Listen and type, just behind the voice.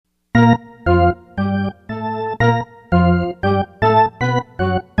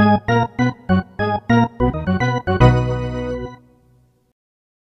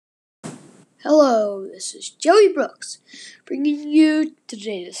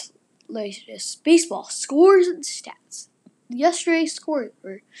Today's latest baseball scores and stats. Yesterday's scores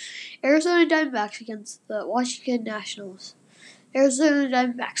were Arizona Diamondbacks against the Washington Nationals. Arizona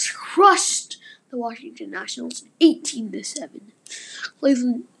Diamondbacks crushed the Washington Nationals 18-7.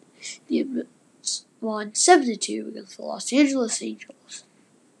 Cleveland Indians won 7-2 against the Los Angeles Angels.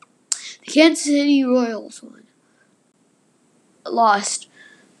 The Kansas City Royals lost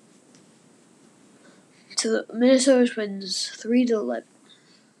to the Minnesota Twins 3-11.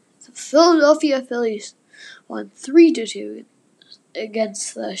 The Philadelphia Phillies won 3-2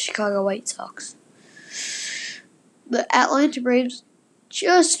 against the Chicago White Sox. The Atlanta Braves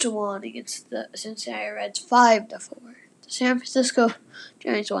just won against the Cincinnati Reds 5-4. The San Francisco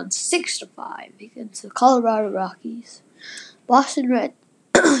Giants won 6-5 against the Colorado Rockies. Boston Red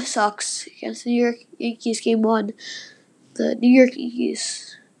Sox against the New York Yankees Game 1. The New York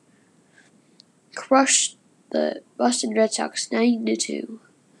Yankees crushed the Boston Red Sox 9-2.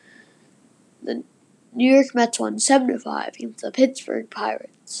 The New York Mets won 7-5 against the Pittsburgh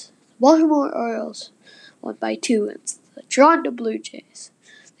Pirates. The Baltimore Orioles won by 2 against the Toronto Blue Jays.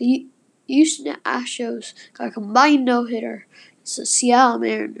 The Houston Astros got a combined no-hitter against the Seattle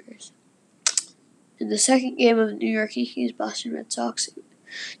Mariners. In the second game of the New York Yankees Boston Red Sox,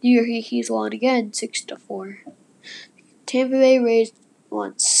 New York Yankees won again 6-4. Tampa Bay Rays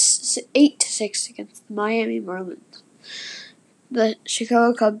won 8-6 against the Miami Marlins. The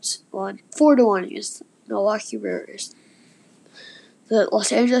Chicago Cubs won 4-1 against the Milwaukee Brewers. The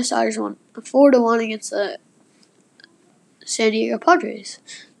Los Angeles Dodgers won 4-1 against the San Diego Padres.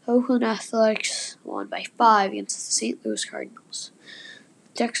 The Oakland Athletics won by 5 against the St. Louis Cardinals.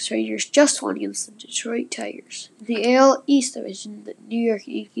 The Texas Rangers just won against the Detroit Tigers. In the AL East Division, the New York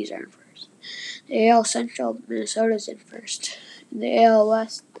Yankees are in first. The AL Central, Minnesota's in first. In the AL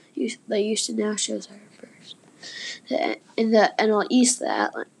West, the Houston Astros are in first. In the NL East, the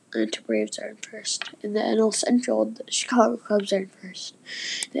Atlanta Braves are in first. In the NL Central, the Chicago Cubs are in first.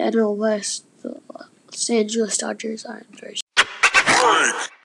 In the NL West, the Los Angeles Dodgers are in first.